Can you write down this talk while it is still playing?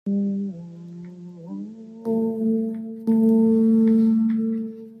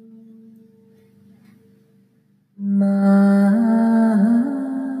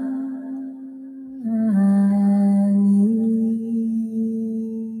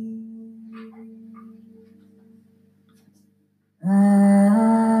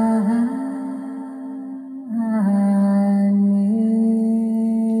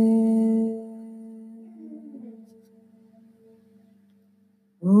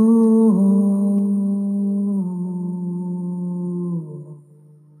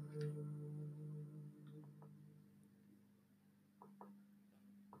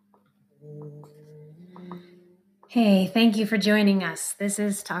Hey, thank you for joining us. This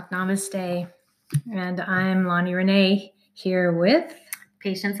is Talk Namaste, and I'm Lonnie Renee here with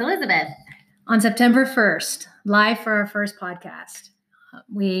Patience Elizabeth. On September 1st, live for our first podcast.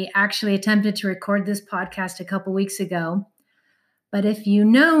 We actually attempted to record this podcast a couple weeks ago, but if you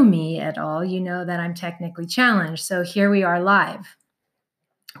know me at all, you know that I'm technically challenged. So here we are live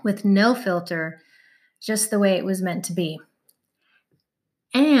with no filter, just the way it was meant to be.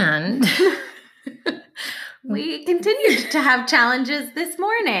 And we continued to have challenges this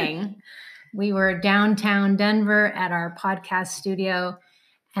morning. We were downtown Denver at our podcast studio,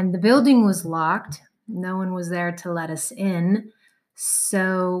 and the building was locked. No one was there to let us in.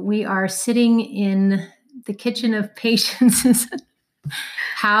 So we are sitting in the kitchen of Patience's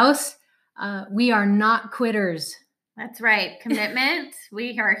house. We are not quitters. That's right. Commitment.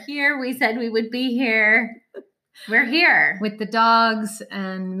 We are here. We said we would be here. We're here. With the dogs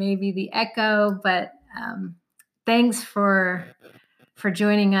and maybe the echo, but thanks for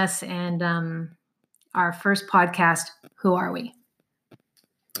joining us and our first podcast, Who Are We?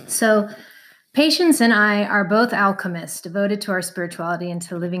 So Patience and I are both alchemists devoted to our spirituality and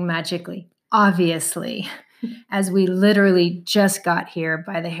to living magically, obviously, as we literally just got here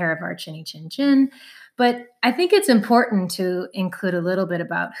by the hair of our chinny chin chin. But I think it's important to include a little bit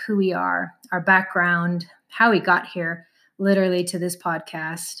about who we are, our background, how we got here literally to this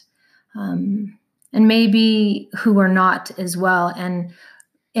podcast, and maybe who we're not as well, and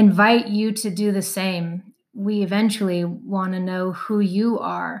invite you to do the same. We eventually want to know who you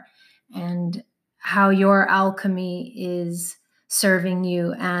are and how your alchemy is serving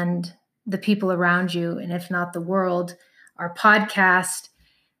you and the people around you, and if not the world. Our podcast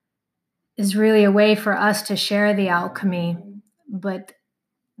is really a way for us to share the alchemy, but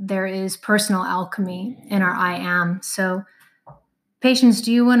there is personal alchemy in our I am. So, Patience,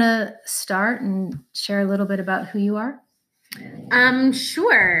 do you want to start and share a little bit about who you are?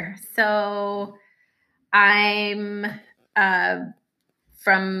 Sure. So I'm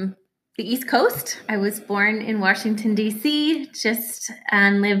from the East Coast. I was born in Washington, D.C.,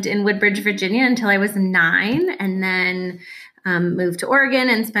 and lived in Woodbridge, Virginia until I was 9, and then moved to Oregon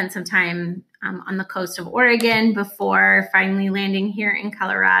and spent some time on the coast of Oregon before finally landing here in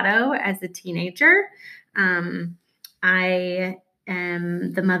Colorado as a teenager. I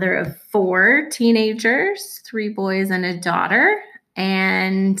am the mother of 4 teenagers, 3 boys and a daughter,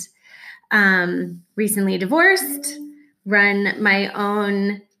 and recently divorced, run my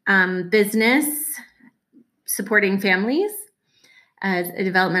own business supporting families as a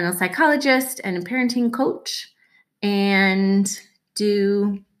developmental psychologist and a parenting coach, and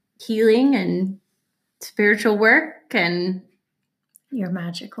do healing and spiritual work. And you're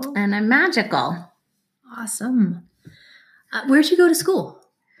magical. And I'm magical. Awesome. Where'd you go to school?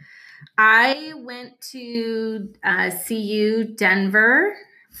 I went to CU Denver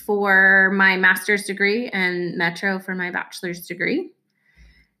for my master's degree and Metro for my bachelor's degree.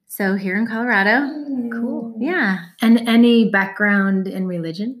 So here in Colorado. Cool. Yeah. And any background in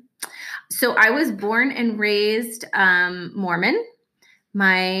religion? So I was born and raised Mormon.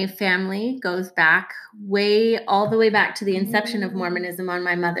 My family goes back all the way back to the inception of Mormonism on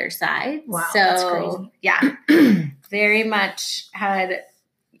my mother's side. Wow, so, that's crazy. Yeah, very much had,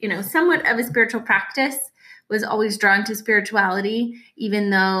 somewhat of a spiritual practice, was always drawn to spirituality, even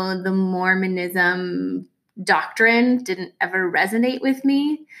though the Mormonism doctrine didn't ever resonate with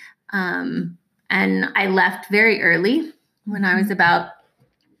me. And I left very early when I was about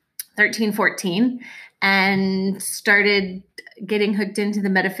 13, 14, and started getting hooked into the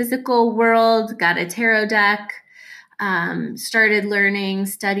metaphysical world, got a tarot deck, started learning,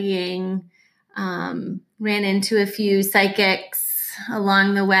 studying, ran into a few psychics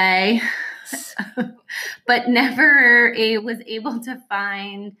along the way, but never was able to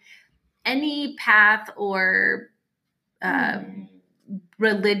find any path or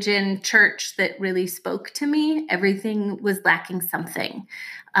religion, church that really spoke to me. Everything was lacking something.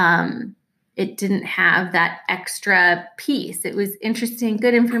 it didn't have that extra piece. It was interesting,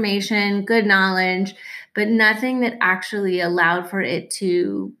 good information, good knowledge, but nothing that actually allowed for it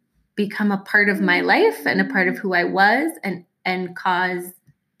to become a part of my life and a part of who I was and cause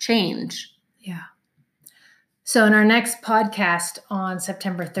change. Yeah. So in our next podcast on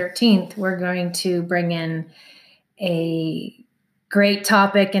September 13th, we're going to bring in a great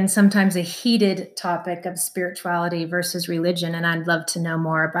topic and sometimes a heated topic of spirituality versus religion. And I'd love to know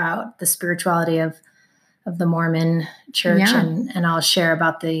more about the spirituality of the Mormon church, and I'll share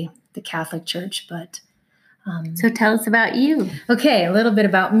about the Catholic Church. But so tell us about you. Okay, a little bit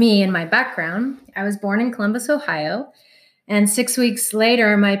about me and my background. I was born in Columbus, Ohio. And 6 weeks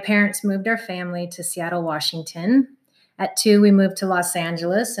later, my parents moved our family to Seattle, Washington. At 2, we moved to Los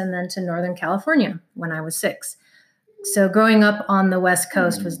Angeles and then to Northern California when I was 6. So growing up on the West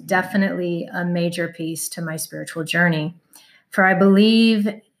Coast was definitely a major piece to my spiritual journey. For I believe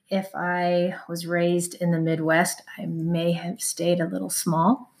if I was raised in the Midwest, I may have stayed a little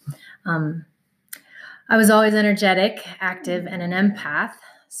small. I was always energetic, active, and an empath.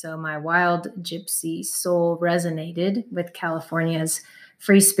 So my wild gypsy soul resonated with California's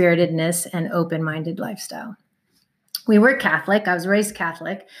free-spiritedness and open-minded lifestyle. We were Catholic. I was raised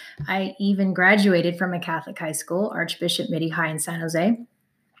Catholic. I even graduated from a Catholic high school, Archbishop Mitty High in San Jose.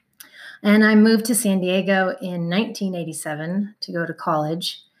 And I moved to San Diego in 1987 to go to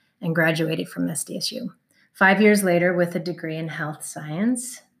college and graduated from SDSU. 5 years later, with a degree in health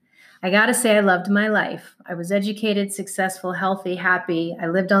science. I got to say, I loved my life. I was educated, successful, healthy, happy. I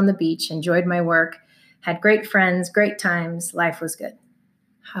lived on the beach, enjoyed my work, had great friends, great times. Life was good.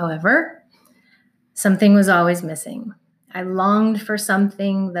 However, something was always missing. I longed for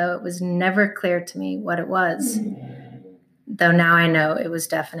something, though it was never clear to me what it was. Though now I know it was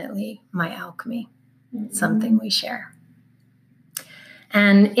definitely my alchemy, something we share.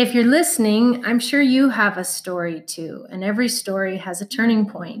 And if you're listening, I'm sure you have a story too. And every story has a turning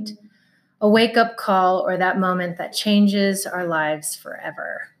point, a wake-up call, or that moment that changes our lives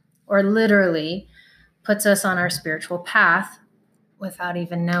forever, or literally puts us on our spiritual path without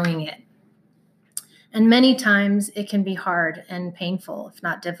even knowing it. And many times it can be hard and painful, if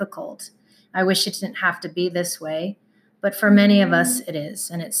not difficult. I wish it didn't have to be this way, but for many of us it is.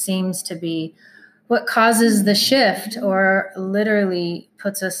 And it seems to be what causes the shift or literally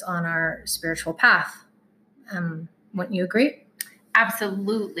puts us on our spiritual path. Wouldn't you agree?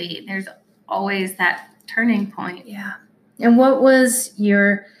 Absolutely. There's always that turning point. Yeah. And what was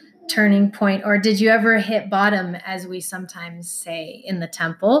your turning point, or did you ever hit bottom, as we sometimes say in the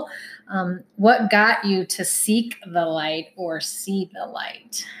temple? What got you to seek the light or see the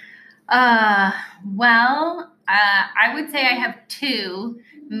light? Well, I would say I have 2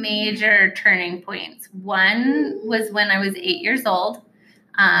 major turning points. One was when I was 8 years old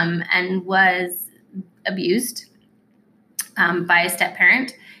and was abused by a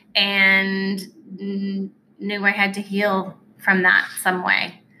step-parent, and knew I had to heal from that some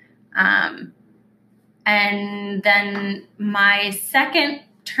way. And then my second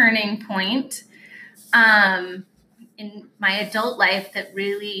turning point in my adult life that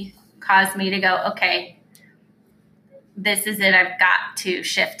really caused me to go, okay, this is it. I've got to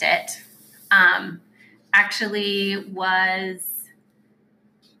shift it. Actually was,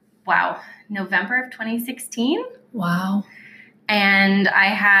 November of 2016. Wow. And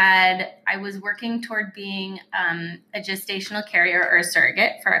I was working toward being a gestational carrier or a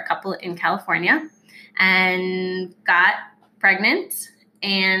surrogate for a couple in California, and got pregnant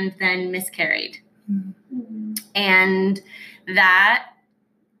and then miscarried. Mm-hmm. And that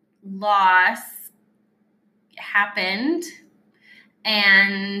loss happened,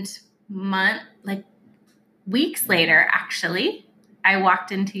 and weeks later, actually, I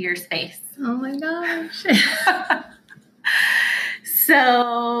walked into your space. Oh my gosh.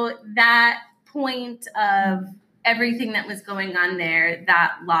 So that point of everything that was going on there,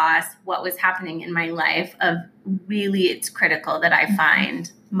 that loss, what was happening in my life, of really, it's critical that I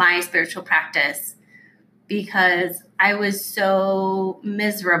find my spiritual practice, because I was so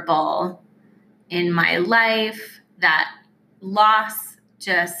miserable in my life. That loss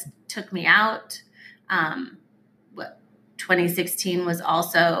just took me out. 2016 was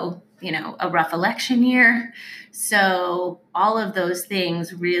also, a rough election year. So all of those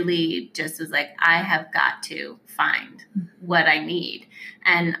things really just was like, I have got to find what I need.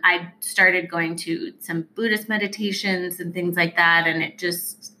 And I started going to some Buddhist meditations and things like that. And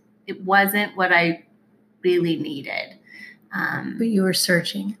it wasn't what I really needed. But you were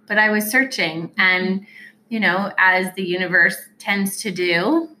searching. But I was searching. And, as the universe tends to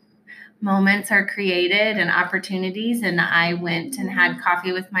do, moments are created and opportunities. And I went and had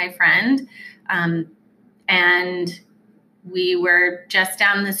coffee with my friend. And we were just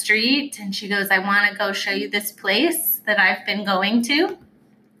down the street, and she goes, I want to go show you this place that I've been going to.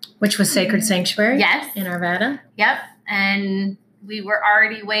 Which was Sacred Sanctuary? Yes. In Arvada? Yep. And we were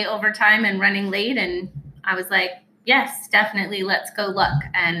already way over time and running late. And I was like, yes, definitely. Let's go look.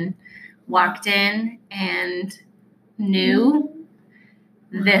 And walked in and knew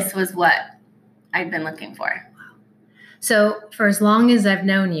this was what I'd been looking for. So for as long as I've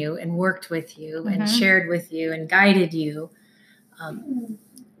known you and worked with you and shared with you and guided you,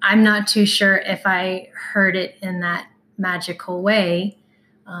 I'm not too sure if I heard it in that magical way,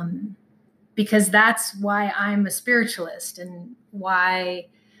 because that's why I'm a spiritualist and why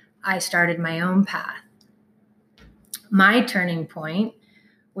I started my own path. My turning point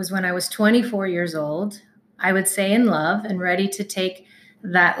was when I was 24 years old. I would say in love and ready to take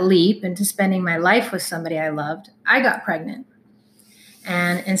that leap into spending my life with somebody I loved. I got pregnant.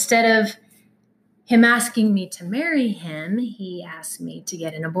 And instead of him asking me to marry him, he asked me to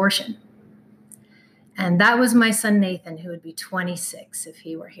get an abortion. And that was my son, Nathan, who would be 26 if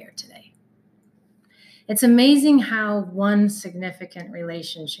he were here today. It's amazing how one significant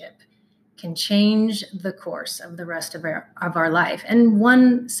relationship can change the course of the rest of our life, and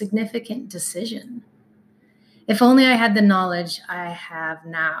one significant decision. If only I had the knowledge I have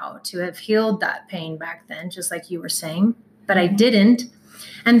now to have healed that pain back then, just like you were saying, but I didn't.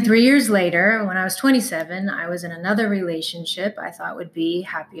 And 3 years later, when I was 27, I was in another relationship I thought would be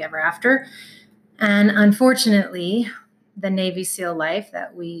happy ever after. And unfortunately, the Navy SEAL life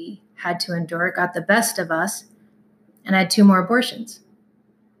that we had to endure got the best of us, and I had 2 more abortions.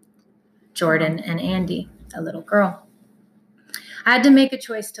 Jordan and Andy, a little girl. I had to make a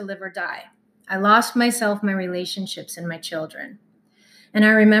choice to live or die. I lost myself, my relationships, and my children. And I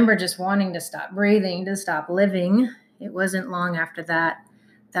remember just wanting to stop breathing, to stop living. It wasn't long after that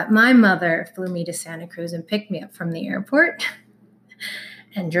my mother flew me to Santa Cruz and picked me up from the airport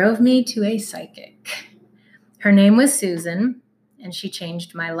and drove me to a psychic. Her name was Susan, and she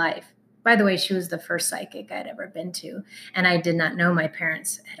changed my life. By the way, she was the first psychic I'd ever been to, and I did not know my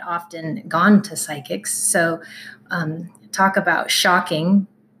parents had often gone to psychics. So talk about shocking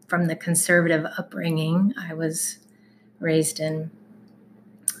from the conservative upbringing I was raised in.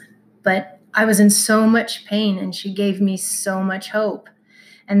 But I was in so much pain, and she gave me so much hope.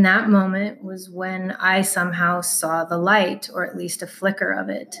 And that moment was when I somehow saw the light, or at least a flicker of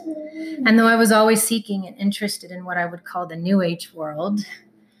it. And though I was always seeking and interested in what I would call the New Age world,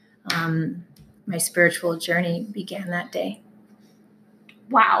 my spiritual journey began that day.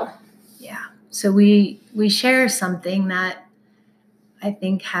 Wow. Yeah. So we share something that I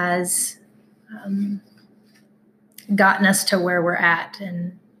think has gotten us to where we're at,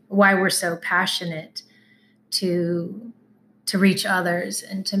 and why we're so passionate to reach others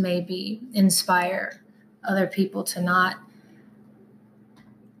and to maybe inspire other people to not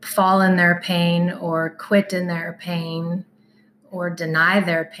fall in their pain or quit in their pain or deny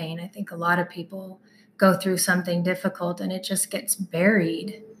their pain. I think a lot of people go through something difficult and it just gets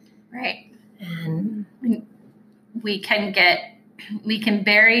buried. Right. And we can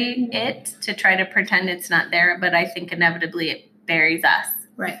bury it to try to pretend it's not there, but I think inevitably it buries us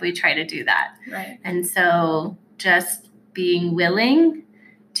if we try to do that. Right. And so just being willing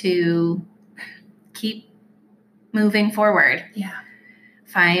to keep moving forward. Yeah.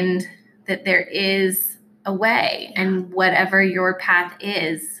 Find that there is a way, and whatever your path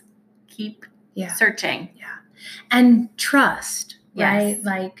is, keep searching. Yeah. And trust, right? Yes.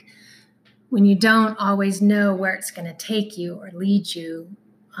 Like when you don't always know where it's going to take you or lead you,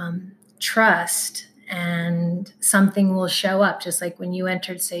 trust, and something will show up, just like when you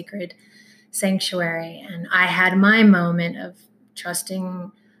entered Sacred Sanctuary. And I had my moment of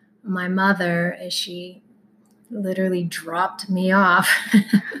trusting my mother as she literally dropped me off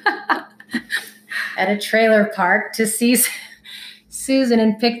at a trailer park to see Susan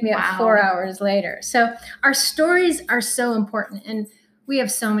and picked me up 4 hours later. So our stories are so important, and we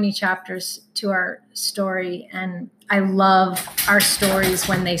have so many chapters to our story, and I love our stories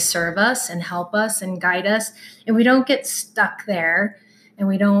when they serve us and help us and guide us, and we don't get stuck there, and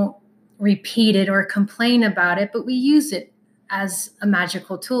we don't repeat it or complain about it, but we use it as a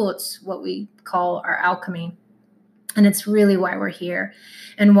magical tool. It's what we call our alchemy. And it's really why we're here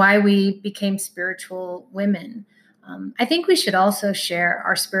and why we became spiritual women. I think we should also share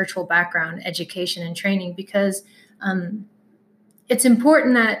our spiritual background, education, and training, because it's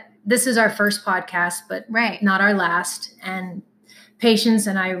important that this is our first podcast, but not our last. And patients,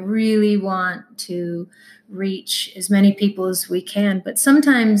 and I really want to reach as many people as we can. But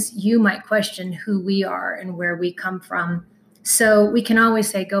sometimes you might question who we are and where we come from. So we can always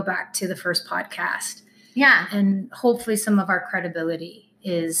say, go back to the first podcast. Yeah. And hopefully some of our credibility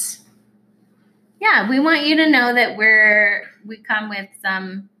is. Yeah. We want you to know that we come with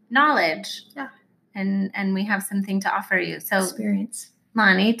some knowledge. Yeah. And we have something to offer you. So Experience.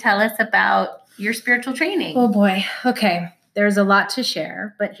 Lonnie, tell us about your spiritual training. Oh boy. Okay. There's a lot to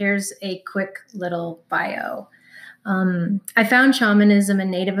share, but here's a quick little bio. I found shamanism and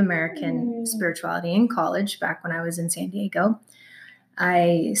Native American spirituality in college back when I was in San Diego.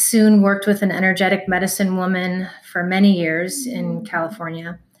 I soon worked with an energetic medicine woman for many years in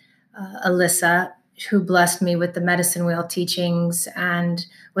California, Alyssa, who blessed me with the medicine wheel teachings and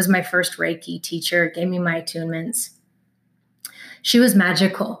was my first Reiki teacher, gave me my attunements. She was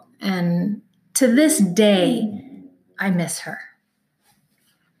magical. And to this day, I miss her.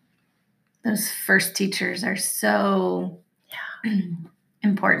 Those first teachers are so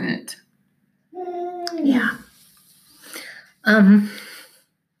important. Yeah.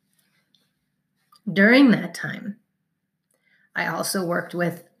 During that time, I also worked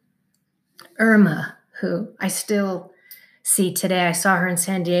with Irma, who I still see today. I saw her in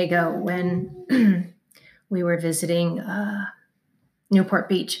San Diego when we were visiting Newport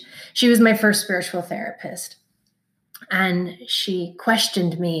Beach. She was my first spiritual therapist. And she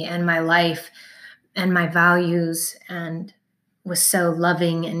questioned me and my life and my values and was so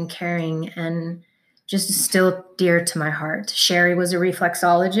loving and caring and just still dear to my heart. Sherry was a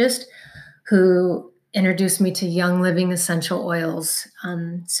reflexologist who introduced me to Young Living essential oils.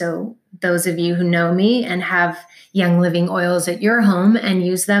 So those of you who know me and have Young Living oils at your home and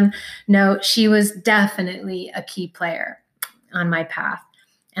use them know she was definitely a key player on my path.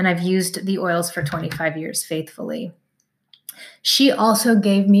 And I've used the oils for 25 years faithfully. She also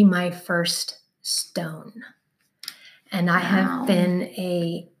gave me my first stone. And I have been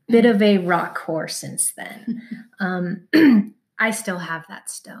a bit of a rock whore since then. I still have that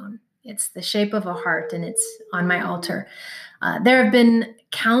stone. It's the shape of a heart and it's on my altar. There have been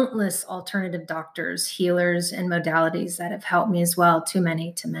countless alternative doctors, healers, and modalities that have helped me as well, too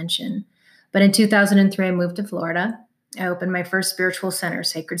many to mention. But in 2003, I moved to Florida. I opened my first spiritual center,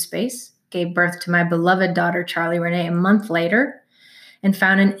 Sacred Space, gave birth to my beloved daughter, Charlie Renee, a month later, and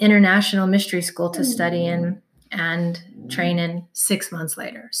found an international mystery school to study in and train in 6 months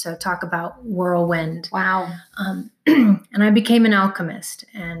later. So talk about whirlwind. Wow. And I became an alchemist.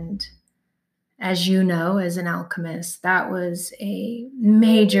 And as you know, as an alchemist, that was a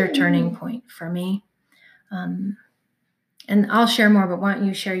major turning point for me. And I'll share more, but why don't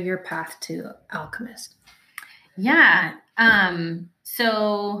you share your path to alchemist? Yeah.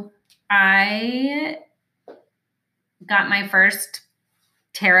 So I got my first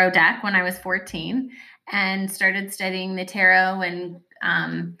tarot deck when I was 14 and started studying the tarot and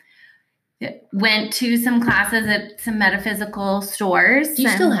went to some classes at some metaphysical stores. Do you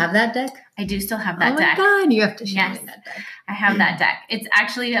still have that deck? I do still have that deck. Oh my God, you have to show me that deck. I have that deck. It's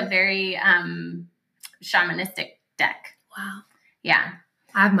actually a very shamanistic deck. Wow. Yeah.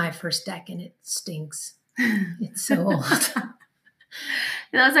 I have my first deck and it stinks. It's so old.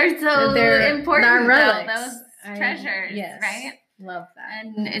 Those are so important, those treasures, yes, right? Love that.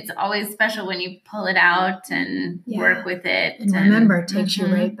 And it's always special when you pull it out and work with it. And remember, it takes you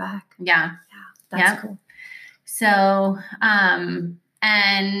right back. Yeah. That's cool. So,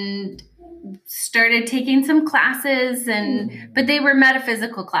 and started taking some classes but they were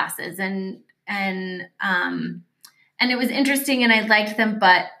metaphysical classes and it was interesting and I liked them,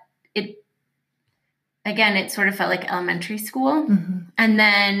 but it sort of felt like elementary school. Mm-hmm. And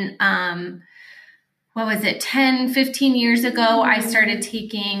then, 10, 15 years ago, I started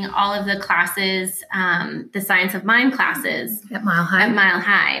taking all of the classes, the Science of Mind classes at Mile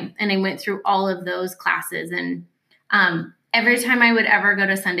High. And I went through all of those classes. And every time I would ever go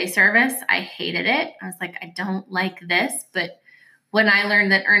to Sunday service, I hated it. I was like, I don't like this. But when I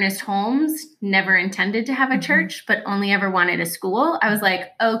learned that Ernest Holmes never intended to have a church, but only ever wanted a school, I was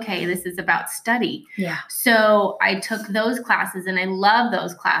like, okay, this is about study. Yeah. So I took those classes and I love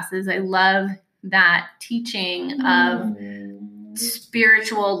those classes. I love that teaching of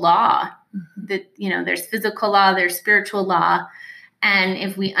spiritual law, that, there's physical law, there's spiritual law. And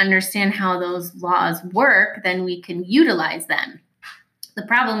if we understand how those laws work, then we can utilize them. The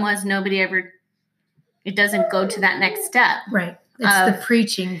problem was it doesn't go to that next step. Right. It's the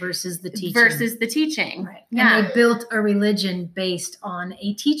preaching versus the teaching. Right. Yeah. And they built a religion based on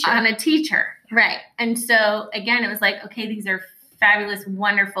a teacher. Right. And so again, it was like, okay, these are fabulous,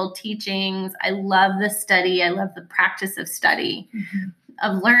 wonderful teachings. I love the study. I love the practice of study,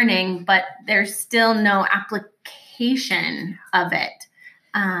 of learning, but there's still no application of it.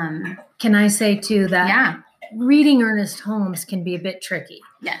 Can I say too that reading Ernest Holmes can be a bit tricky?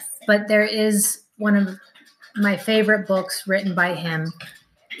 Yes. But there is one of my favorite books written by him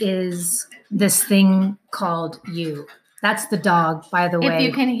is this thing called You. That's the dog, by the way. If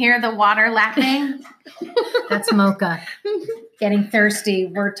you can hear the water lapping. That's Mocha getting thirsty.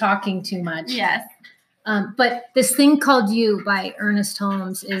 We're talking too much. Yes. But this thing called You by Ernest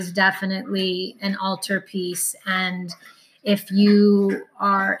Holmes is definitely an altarpiece. And if you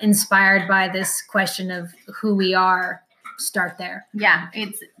are inspired by this question of who we are, start there. Yeah,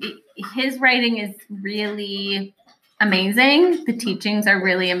 his writing is really amazing. The teachings are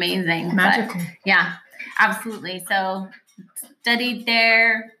really amazing. Magical. Yeah, absolutely. So studied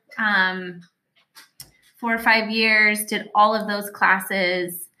there 4 or 5 years, did all of those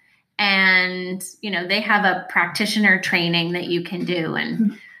classes. And, they have a practitioner training that you can do.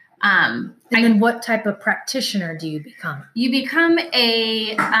 And then what type of practitioner do you become? You become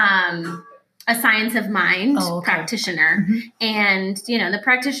a science of mind practitioner. And, the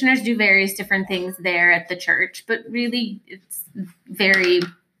practitioners do various different things there at the church, but really it's very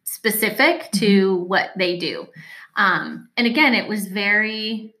specific to what they do. And again, it was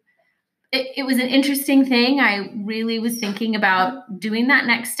it was an interesting thing. I really was thinking about doing that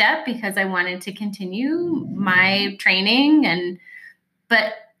next step because I wanted to continue my training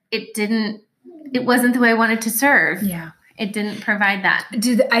but it wasn't the way I wanted to serve. Yeah. It didn't provide that.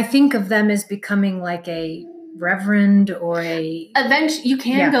 I think of them as becoming like a reverend or eventually you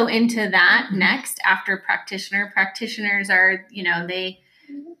can go into that next after practitioner. Practitioners are, they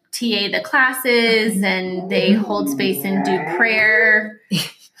TA the classes and they hold space and do prayer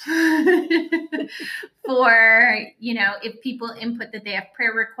for, if people input that they have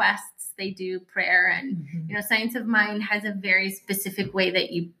prayer requests, they do prayer. And, Science of Mind has a very specific way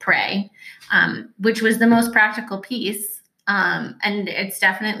that you pray, which was the most practical piece. And it's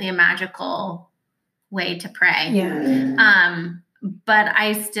definitely a magical way to pray. Yeah. But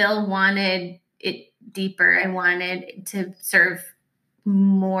I still wanted it deeper. I wanted to serve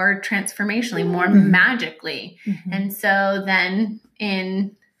more transformationally, more magically. And so then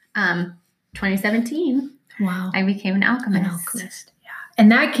in 2017, I became an alchemist. Yeah.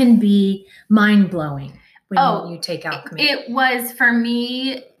 And that can be mind-blowing when you take alchemy. It was, for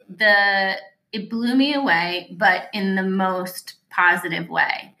me, it blew me away, but in the most positive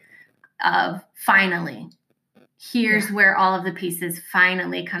way of finally, here's where all of the pieces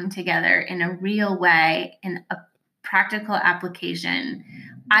finally come together in a real way, in a practical application.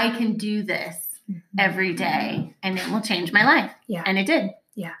 I can do this every day and it will change my life. Yeah. And it did.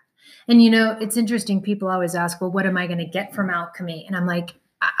 Yeah. And it's interesting. People always ask, well, what am I going to get from alchemy? And I'm like,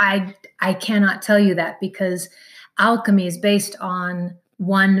 I cannot tell you that, because alchemy is based on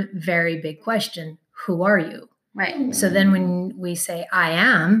one very big question. Who are you? Right. So then when we say I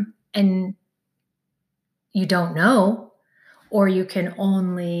am, and you don't know, or you can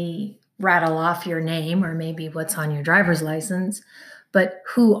only rattle off your name or maybe what's on your driver's license, but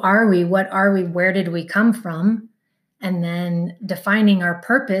who are we? What are we? Where did we come from? And then defining our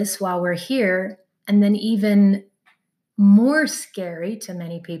purpose while we're here. And then even more scary to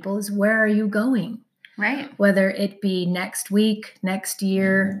many people is, where are you going? Right. Whether it be next week, next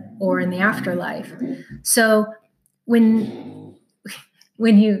year, or in the afterlife. So when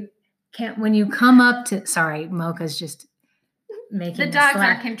you come up to, sorry, Mocha's just making the dogs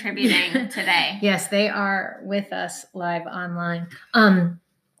are contributing today. Yes, they are with us live online.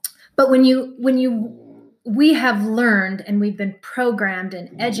 But we have learned and we've been programmed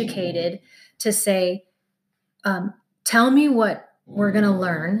and educated to say, tell me what we're going to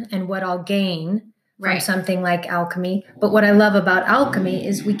learn and what I'll gain from something like alchemy. But what I love about alchemy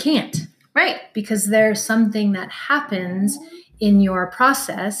is we can't. Right. Because there's something that happens in your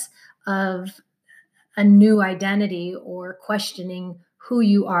process of a new identity or questioning who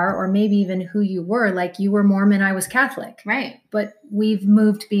you are, or maybe even who you were. Like, you were Mormon, I was Catholic. Right. But we've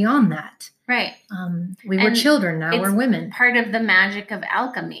moved beyond that. Right. We were children, now we're women. Part of the magic of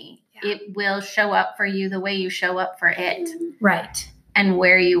alchemy. Yeah. It will show up for you the way you show up for it. Right. And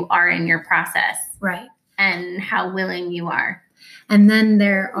where you are in your process. Right. And how willing you are. And then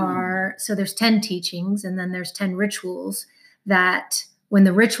there's 10 teachings, and then there's 10 rituals that when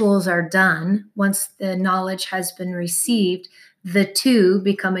the rituals are done, once the knowledge has been received, the two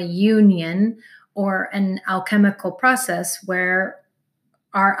become a union or an alchemical process where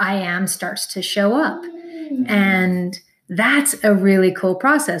our I am starts to show up. And that's a really cool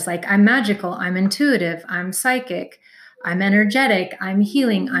process. Like, I'm magical, I'm intuitive, I'm psychic, I'm energetic, I'm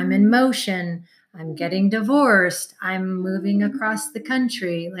healing, I'm in motion, I'm getting divorced, I'm moving across the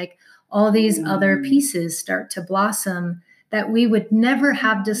country. Like all these other pieces start to blossom that we would never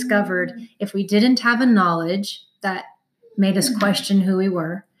have discovered if we didn't have a knowledge that made us question who we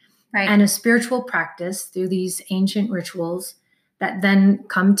were, Right. and a spiritual practice through these ancient rituals that then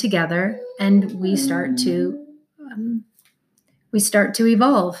come together, and we start to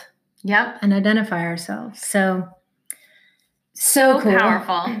evolve. Yep. And identify ourselves. So cool.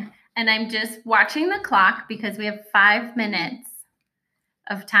 Powerful. And I'm just watching the clock because we have 5 minutes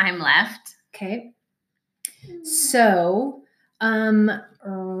of time left. Okay. So,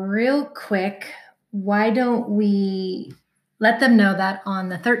 real quick, why don't we let them know that on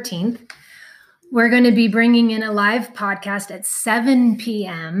the 13th, we're going to be bringing in a live podcast at 7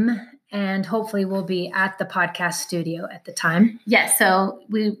 p.m. and hopefully we'll be at the podcast studio at the time. Yes. So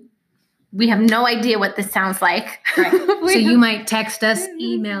we have no idea what this sounds like. Right. So you might text us,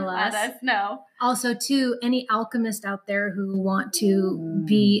 email us. Let us know. Also, too, any alchemists out there who want to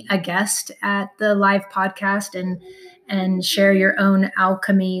be a guest at the live podcast and share your own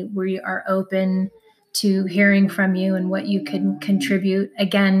alchemy, we are open to hearing from you and what you can contribute.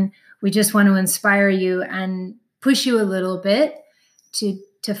 Again, we just want to inspire you and push you a little bit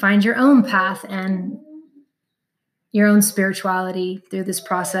to find your own path and your own spirituality through this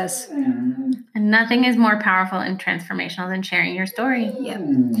process. And nothing is more powerful and transformational than sharing your story. Yep.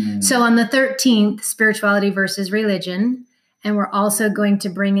 So on the 13th, spirituality versus religion. And we're also going to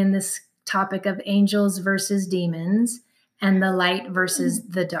bring in this topic of angels versus demons and the light versus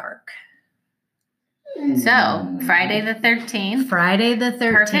the dark. So Friday the 13th. Friday the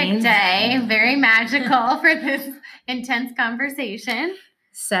 13th. Perfect day. Very magical for this intense conversation.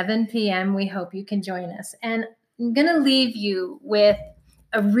 7 p.m. We hope you can join us. And I'm going to leave you with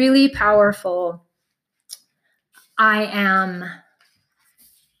a really powerful I Am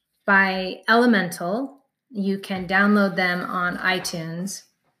by Elemental. You can download them on iTunes.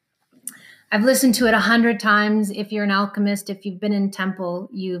 I've listened to it 100 times. If you're an alchemist, if you've been in temple,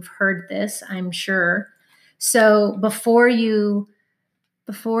 you've heard this, I'm sure. So before you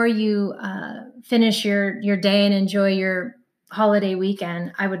finish your day and enjoy your holiday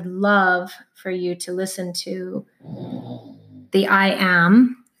weekend, I would love for you to listen to the I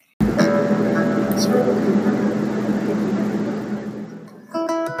Am.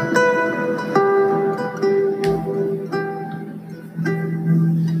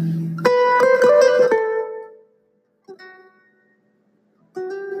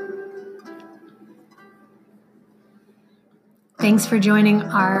 Thanks for joining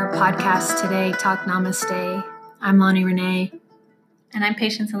our podcast today, Talk Namaste. I'm Lonnie Renee. And I'm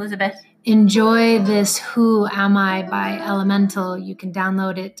Patience Elizabeth. Enjoy this Who Am I by Elemental. You can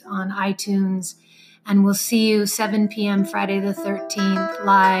download it on iTunes. And we'll see you 7 p.m. Friday the 13th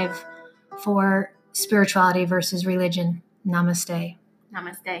live for Spirituality versus Religion. Namaste.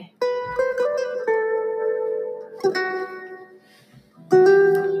 Namaste.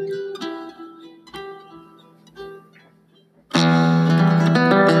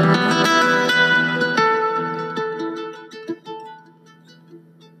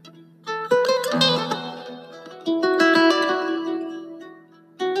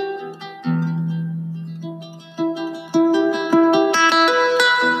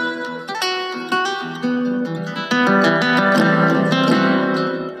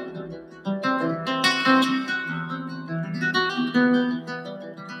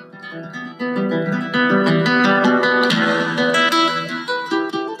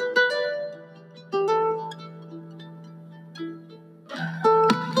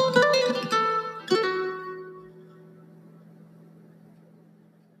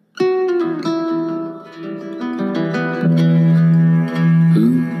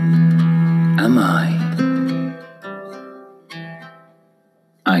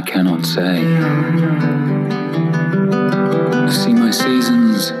 I cannot say. See, my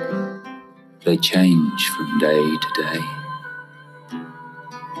seasons, they change from day to day.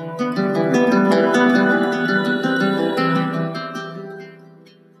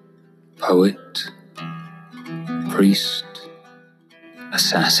 Poet, priest,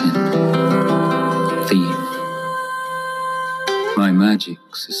 assassin, thief. My magic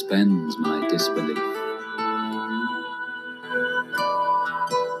suspends my disbelief.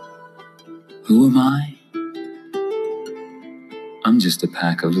 Who am I? I'm just a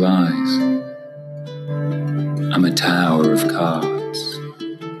pack of lies. I'm a tower of cards.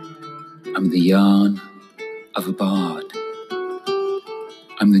 I'm the yarn of a bard.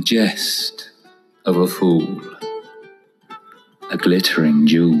 I'm the jest of a fool, a glittering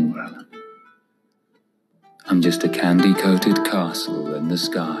jewel. I'm just a candy-coated castle in the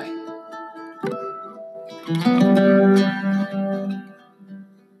sky.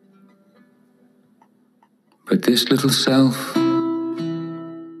 But this little self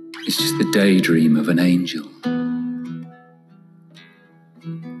is just the daydream of an angel.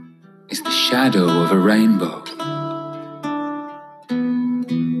 It's the shadow of a rainbow.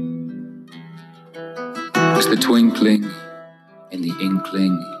 It's the twinkling in the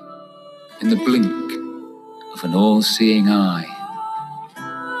inkling, in the blink of an all-seeing eye.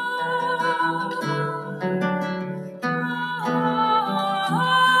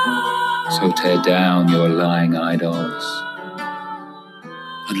 So tear down your lying idols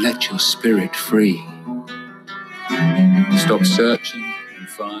and let your spirit free. Stop searching and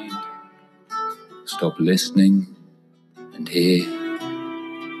find. Stop listening and hear.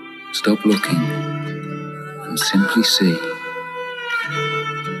 Stop looking and simply see.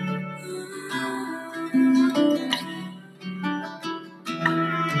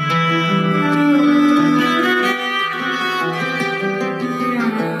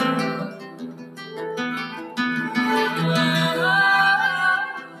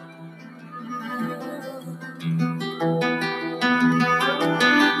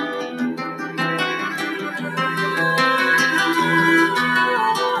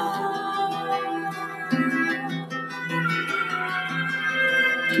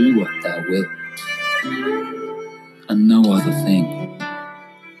 Do what thou wilt, and no other thing.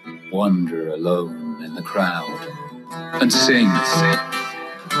 Wander alone in the crowd, and sing.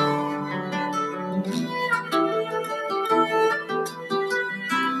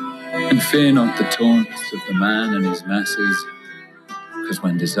 And fear not the taunts of the man and his masses, because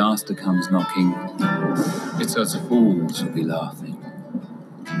when disaster comes knocking, it's us fools who'll be laughing.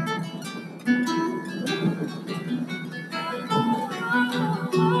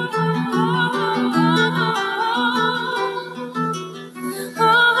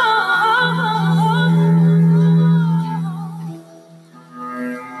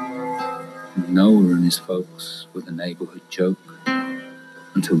 Noah and his folks were the neighborhood joke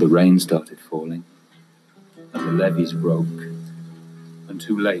until the rain started falling and the levees broke, and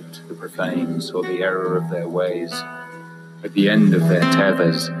too late the profane saw the error of their ways at the end of their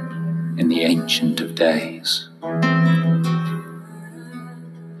tethers in the Ancient of Days.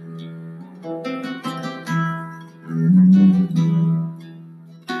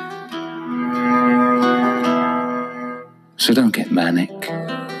 So don't get manic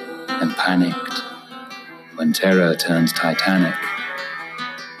and panicked when terror turns titanic.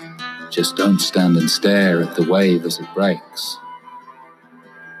 Just don't stand and stare at the wave as it breaks.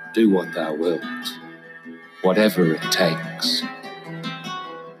 Do what thou wilt, whatever it takes.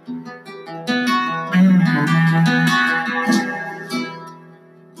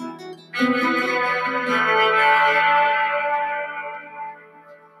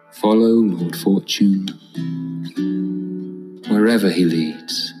 Follow Lord Fortune wherever he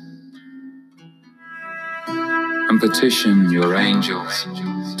leads, and petition your angels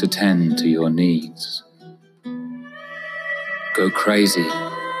to tend to your needs. Go crazy,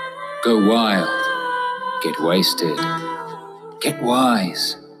 go wild, get wasted, get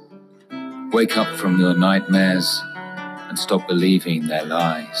wise. Wake up from your nightmares and stop believing their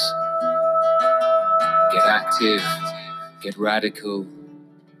lies. Get active, get radical,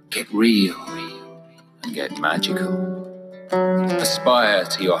 get real, and get magical. Aspire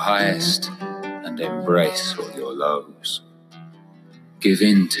to your highest and embrace all your lows. Give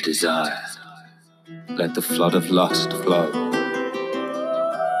in to desire. Let the flood of lust flow.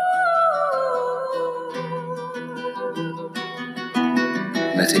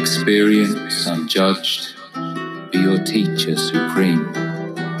 Let experience unjudged be your teacher supreme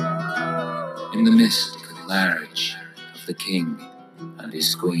in the mystical marriage of the king and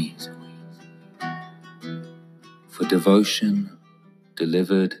his queen. For devotion,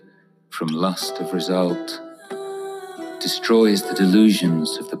 delivered from lust of result, destroys the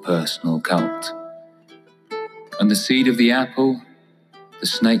delusions of the personal cult. And the seed of the apple, the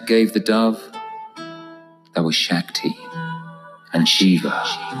snake gave the dove, that was Shakti and Shiva,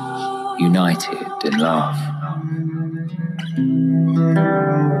 united in love.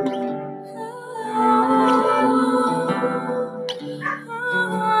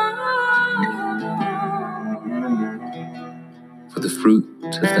 For the fruit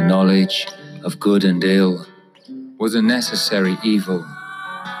of the knowledge of good and ill was a necessary evil,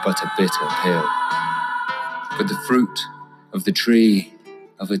 but a bitter pill. But the fruit of the tree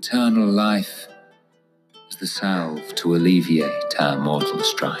of eternal life is the salve to alleviate our mortal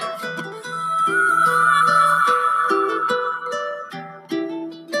strife.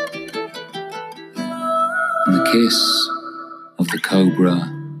 kiss of the cobra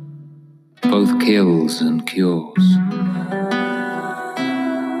both kills and cures,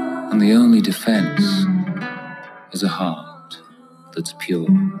 and the only defense is a heart that's pure.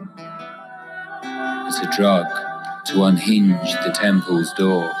 It's a drug to unhinge the temple's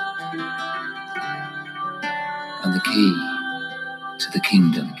door, and the key to the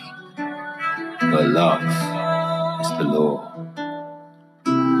kingdom where love is the law.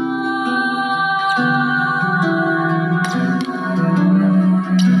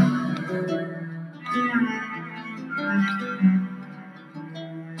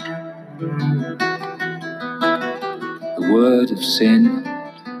 The word of sin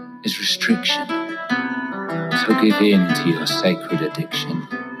is restriction, so give in to your sacred addiction.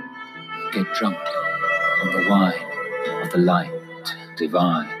 Get drunk on the wine of the light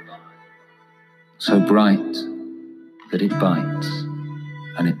divine, so bright that it bites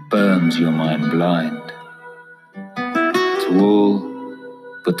and it burns your mind blind to all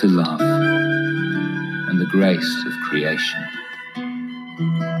but to love and the grace of creation.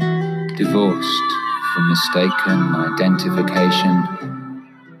 Divorced from mistaken identification,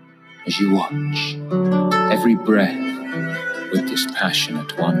 as you watch every breath with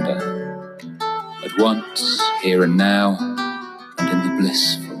dispassionate wonder, at once here and now and in the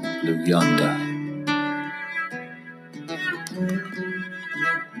blissful blue yonder.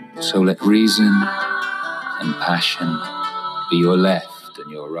 So let reason and passion be your left and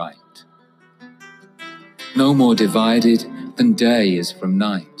your right, no more divided than day is from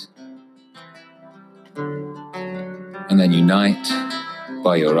night, and then unite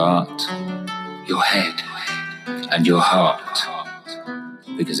by your art, your head and your heart,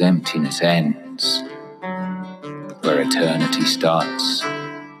 because emptiness ends where eternity starts,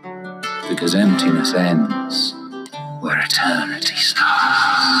 because emptiness ends where eternity starts.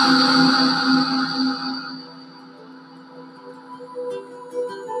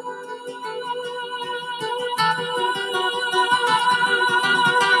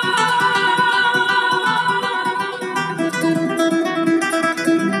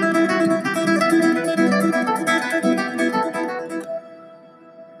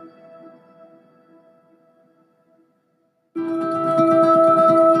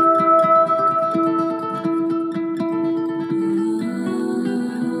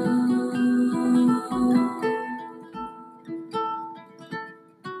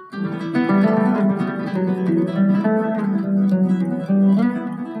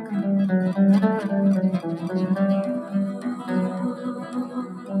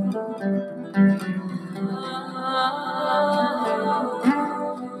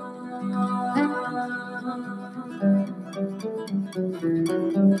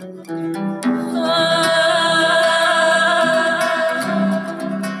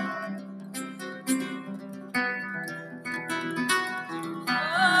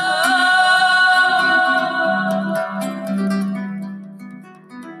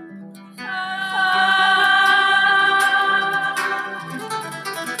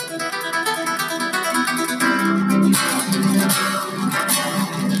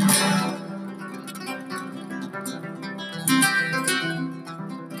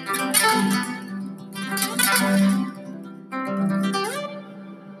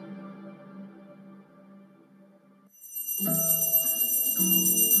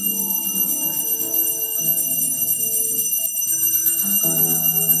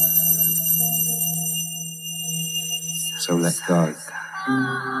 So let go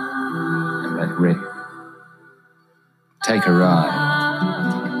and let rip. Take a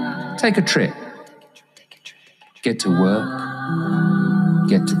ride. Take a trip. Get to work.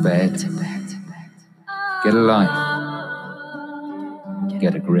 Get to bed. Get a life.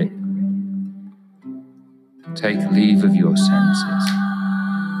 Get a grip. Take leave of your senses,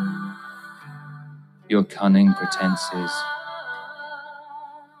 your cunning pretenses.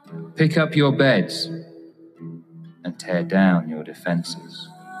 Pick up your beds and tear down your defenses.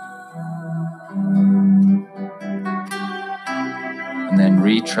 And then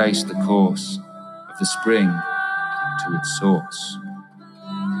retrace the course of the spring to its source.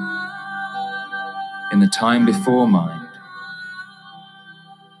 In the time before mind,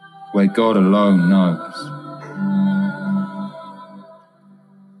 where God alone knows.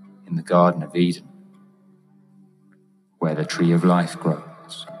 In the Garden of Eden, where the tree of life grows.